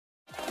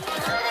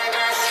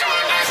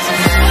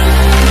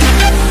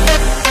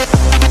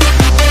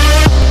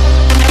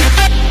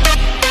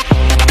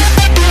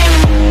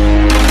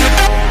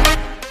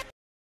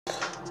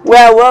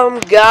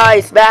Welcome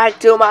guys back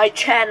to my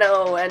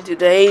channel, and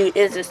today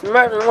is this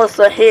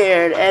Melissa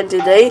here, and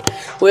today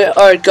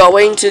I'm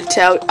going to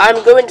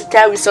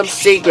tell you some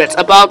secrets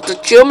about the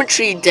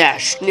Geometry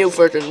Dash new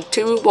version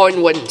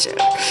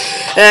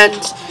 2.10.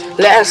 And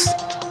let's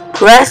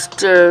press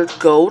the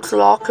gold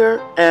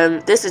locker,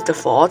 and this is the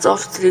fourth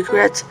of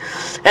secrets.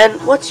 And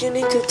what you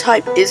need to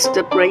type is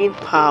the brain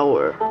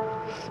power,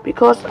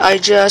 because I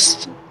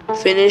just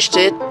finished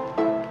it.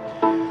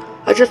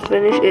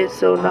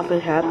 So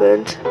nothing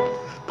happened.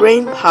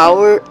 Brain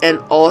power, and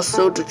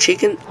also the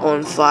chicken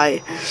on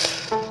fire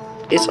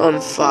is on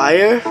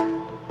fire.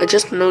 I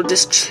just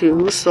noticed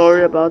too.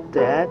 Sorry about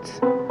that.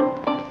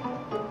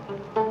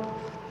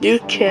 You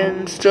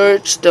can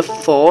search the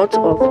fault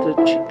of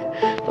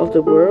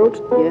the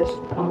world. Yes.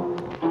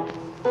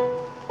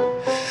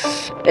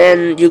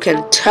 And you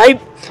can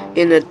type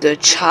in the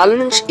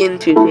challenge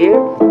into here.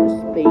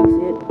 Space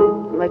it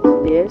like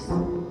this.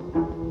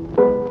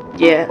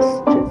 Yes.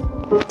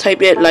 Just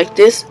type it like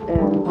this,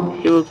 and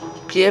he will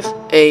give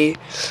a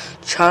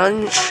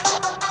challenge.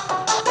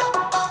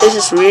 This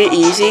is really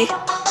easy.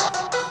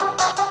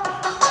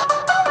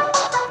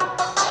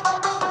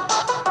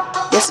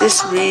 Yes,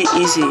 it's really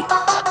easy.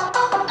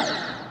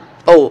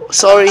 Oh,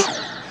 sorry.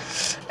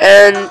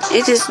 And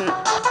it is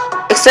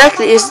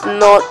exactly, it's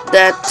not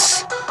that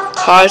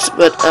hard,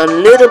 but a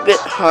little bit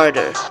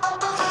harder.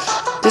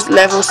 This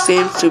level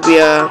seems to be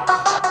a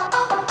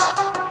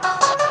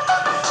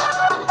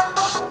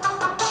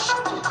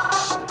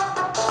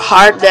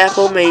hard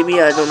level,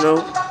 maybe, I don't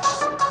know.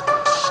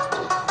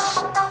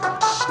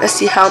 Let's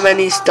see how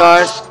many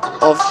stars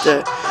of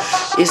the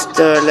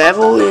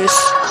level is.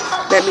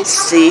 Let me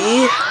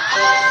see.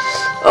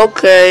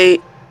 Okay,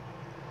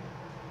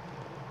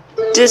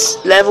 this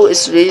level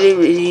is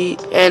really,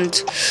 and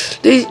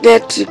they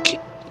need to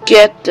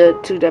get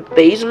to the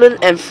basement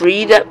and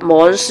free that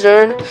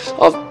monster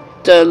of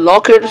the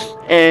lockers.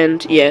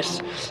 And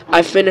yes,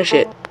 I finished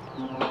it.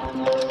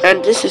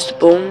 And this is the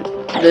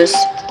bonus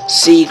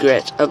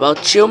secret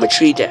about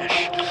Geometry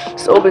Dash.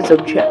 Let's open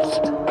some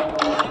chest.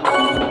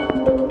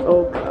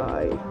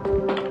 Okay.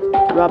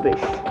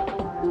 Rubbish.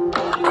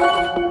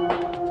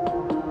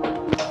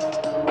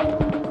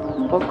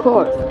 Of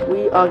course,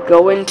 we are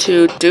going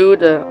to do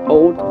the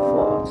old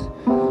fault.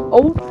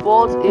 Old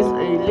fault is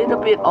a little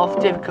bit of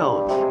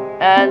difficult.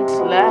 And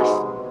let's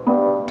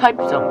type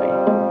something.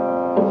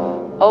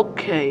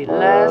 Okay,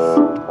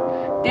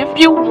 if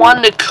you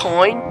want a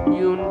coin,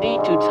 you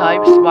need to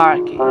type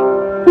Sparky.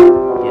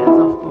 Yes,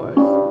 of course.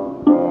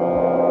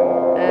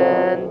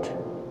 And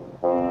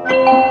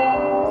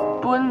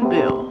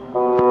Spoonbill.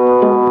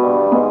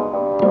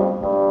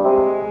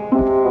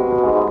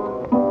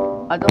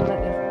 I don't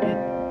think it's it.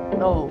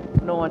 No,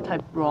 I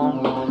typed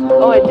wrong.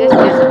 Oh, and this is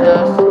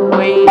the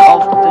way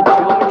of the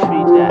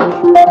Geometry Dash.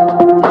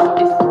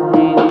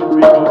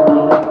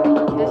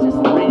 This is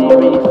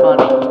really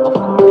funny, of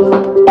course.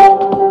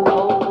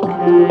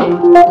 Okay.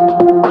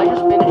 I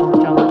just finished the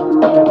jump.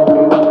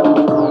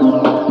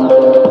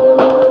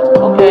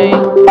 Okay.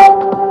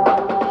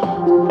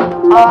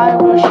 I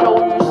will show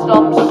you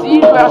some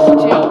secrets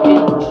too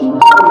in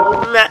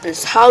Madness.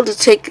 How to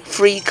take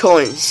free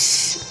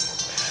coins.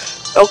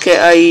 Okay,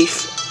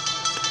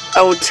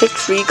 I will take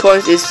free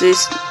coins in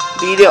this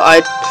video.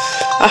 I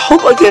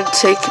hope I can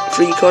take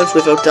free coins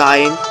without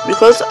dying,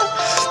 because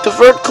the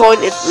third coin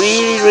is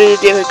really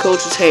difficult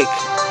to take.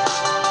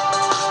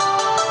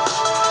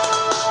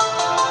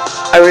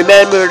 I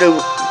remember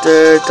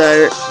the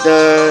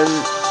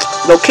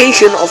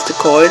location of the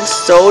coins,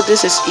 so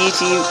this is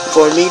easy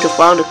for me to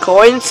find the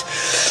coins.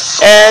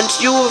 And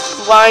you will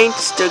find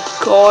the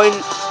coin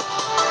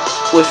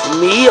with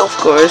me, of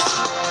course.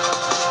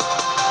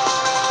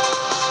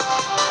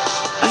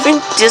 I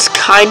think this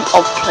kind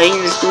of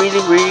plane is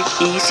really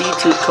easy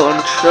to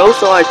control,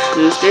 so I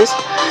choose this.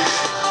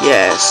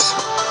 Yes,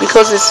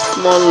 because it's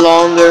more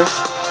longer.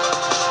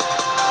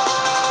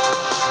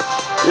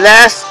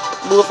 Let's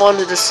move on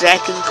to the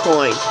second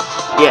coin.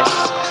 Yes,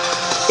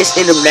 it's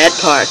in the red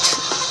part,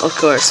 of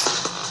course.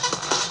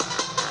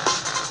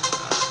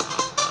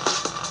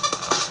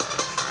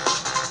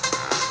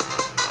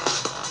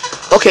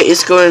 Okay,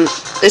 it's going.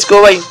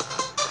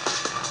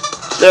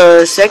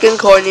 The second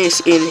coin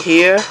is in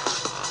here.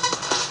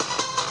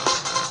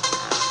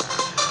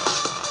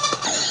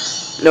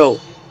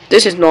 No,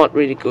 this is not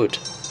really good.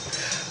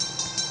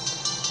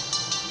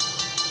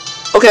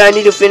 Okay, I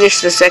need to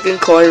finish the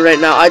second coin right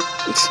now.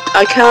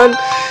 I can't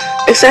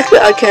exactly.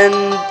 I can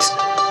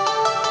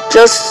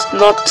just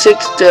not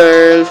take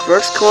the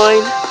first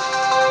coin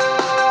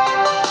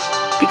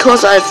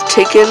because I've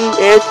taken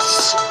it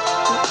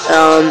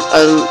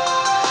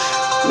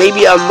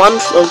maybe a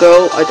month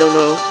ago. I don't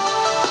know.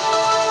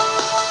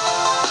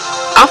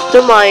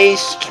 After my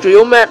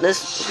Stream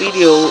Madness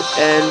video,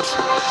 and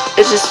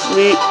it's just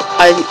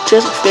I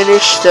just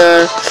finished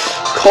the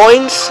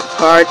coins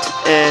part,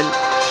 and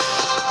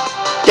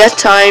that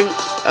time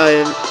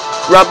I'm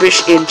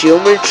rubbish in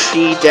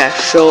Geometry Dash,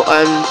 so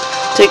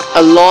take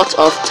a lot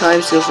of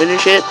time to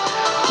finish it.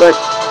 But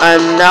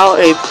I'm now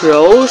a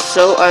pro,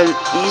 so I'm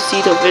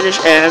easy to finish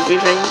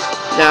everything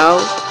now.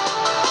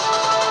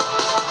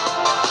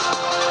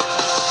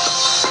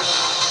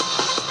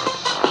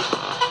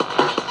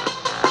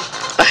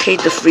 I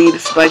hate the free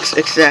spikes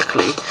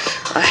exactly.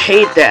 I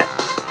hate that.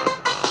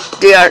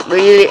 They are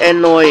really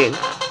annoying.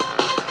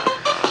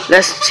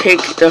 Let's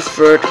take the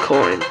third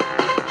coin.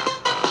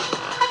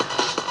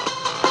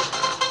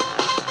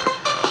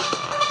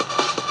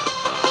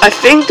 I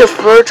think the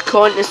third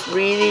coin is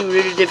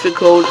really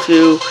difficult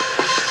to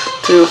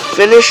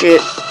finish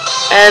it.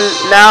 And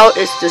now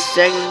it's the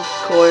second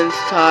coin's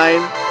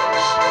time.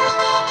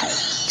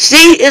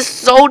 See, it's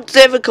so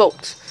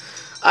difficult.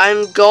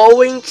 I'm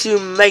going to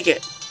make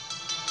it.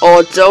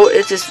 Although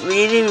it is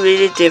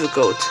really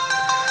difficult.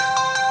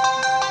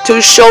 To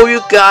show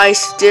you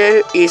guys,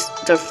 there is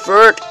the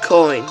third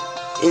coin.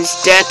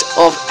 Instead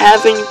of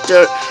having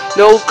the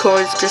no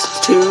coins,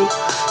 just two.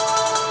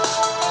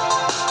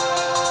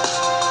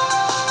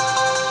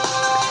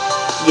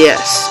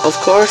 Yes, of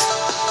course.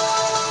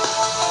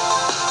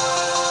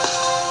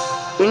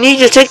 We need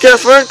to take the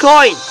third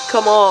coin.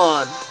 Come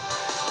on.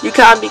 You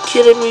can't be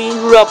kidding me.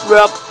 Rub.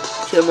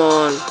 Come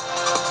on.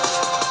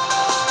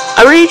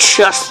 I really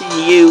trust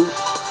you.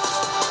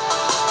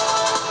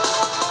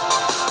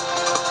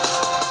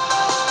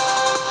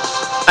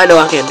 I know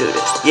I can do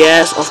this.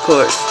 Yes, of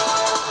course.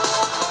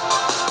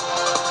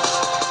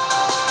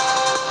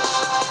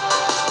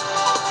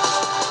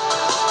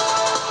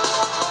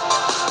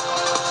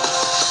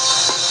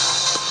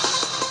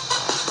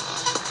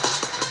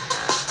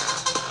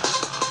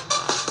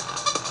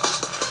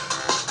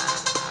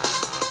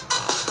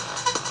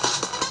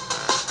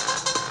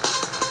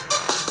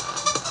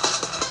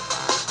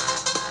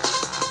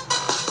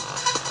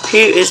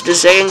 Here is the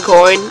second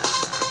coin.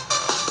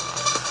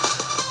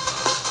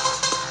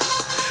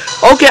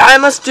 Okay, I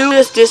must do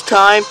this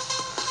time.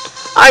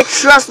 I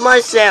trust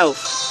myself.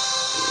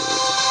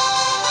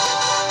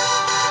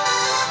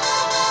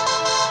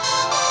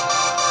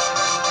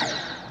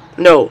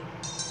 No,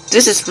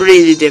 this is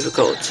really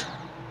difficult.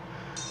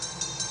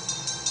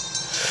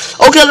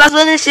 Okay, let's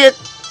finish it.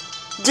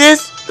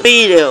 This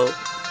video.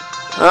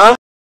 Huh?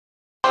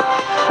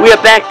 We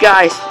are back,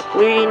 guys.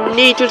 We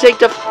need to take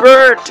the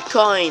third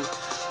coin.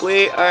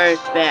 We are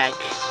back.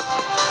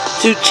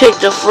 To take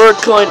the third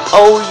coin,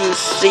 oh, you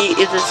see,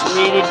 it is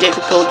really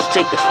difficult to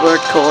take the third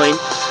coin.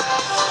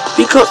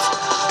 Because,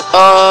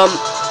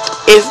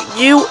 if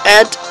you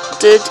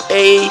added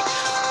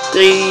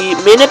the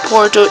minute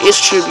portal, it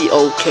should be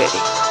okay.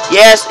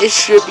 Yes, it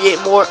should be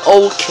more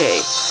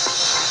okay.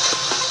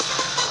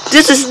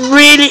 This is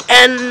really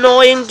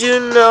annoying, do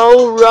you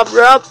know,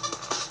 Rub?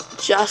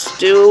 Just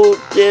do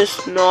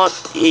this, not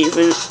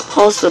even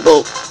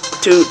possible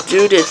to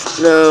do this,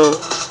 no.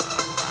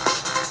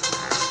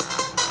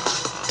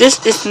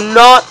 This is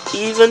not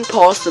even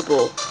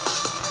possible.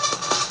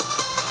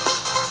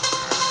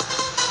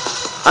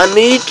 I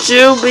need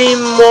to be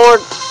more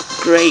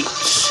great.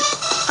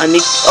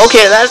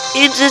 Okay,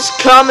 it is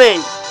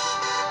coming.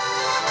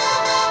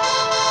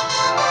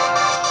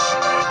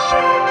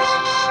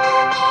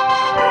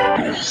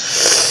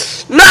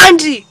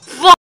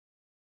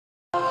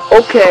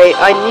 Okay,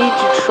 I need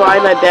to try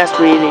my best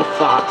really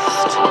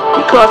fast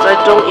because I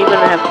don't even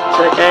have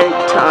any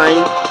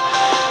time.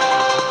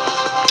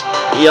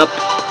 Yup,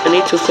 I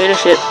need to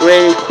finish it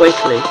really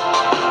quickly.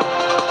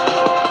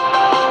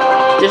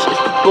 This is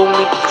the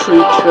bony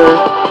creature,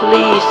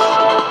 please.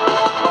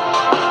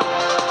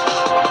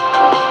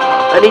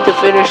 I need to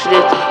finish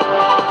it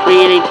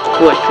really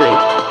quickly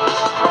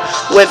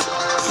with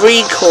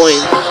 3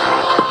 coins.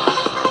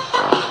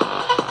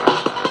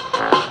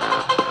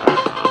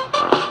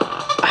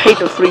 I hate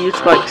the free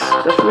spikes.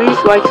 The free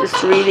spikes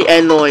is really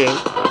annoying.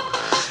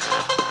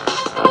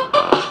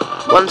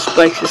 1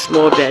 spike is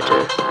more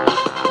better.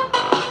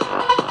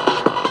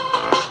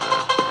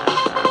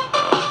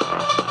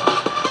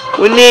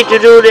 We need to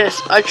do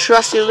this. I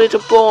trust you,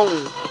 little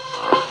bone.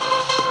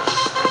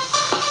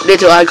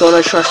 Little icon,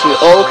 I trust you.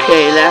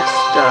 Okay, let's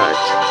start.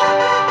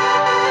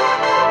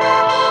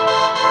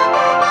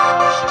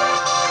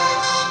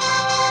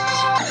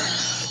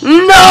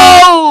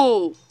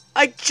 No!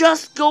 I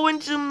just going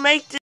to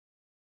make this.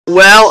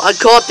 Well, I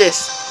got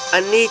this.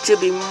 I need to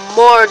be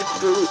more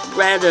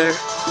better.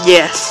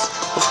 Yes,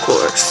 of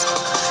course.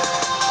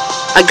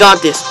 I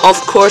got this. Of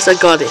course I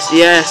got this.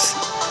 Yes.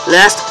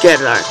 Let's get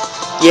that.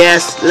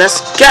 Yes,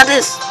 let's get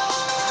this.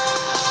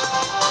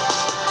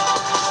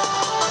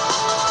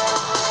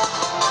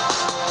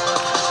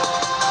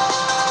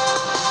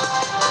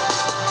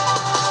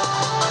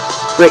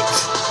 Great.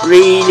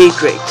 Really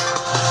great.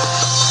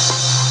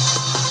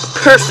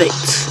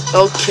 Perfect.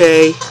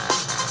 Okay.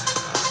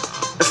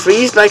 A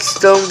freeze like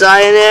don't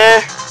die in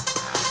there.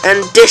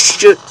 And this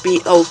should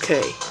be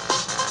okay.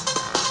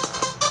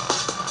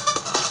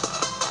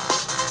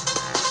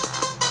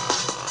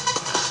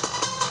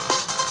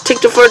 Take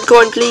the third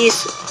coin,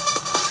 please.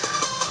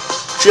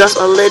 Just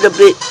a little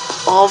bit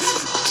of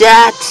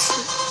that.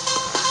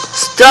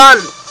 Stun.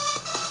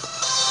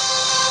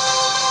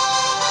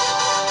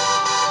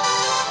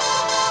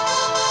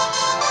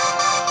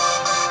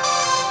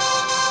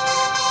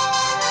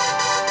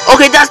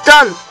 Okay, that's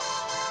done.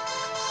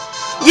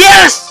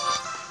 Yes!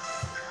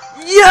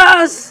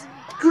 Yes!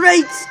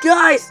 Great,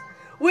 guys!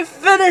 We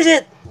finished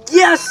it!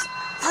 Yes!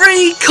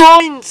 3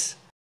 coins!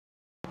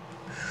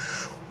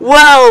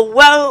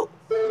 Well,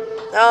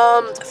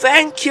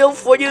 thank you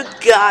for you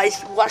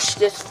guys watch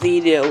this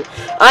video.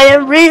 I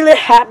am really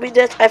happy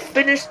that I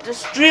finished the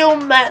Steel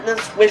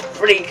Madness with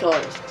 3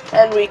 coins.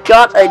 And we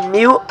got a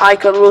new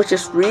icon which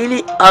is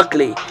really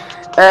ugly.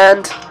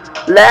 And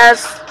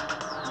let's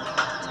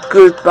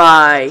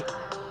goodbye.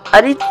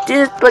 I need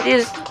this, but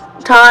it's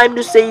time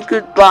to say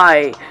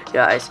goodbye,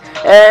 guys.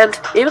 And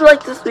if you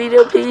like this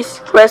video, please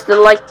press the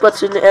like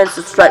button and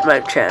subscribe my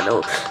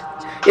channel.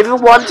 If you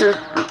want to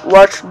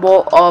watch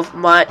more of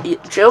my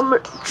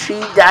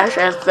geometry dash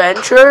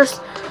adventures,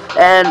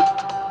 and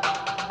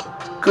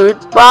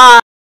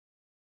goodbye.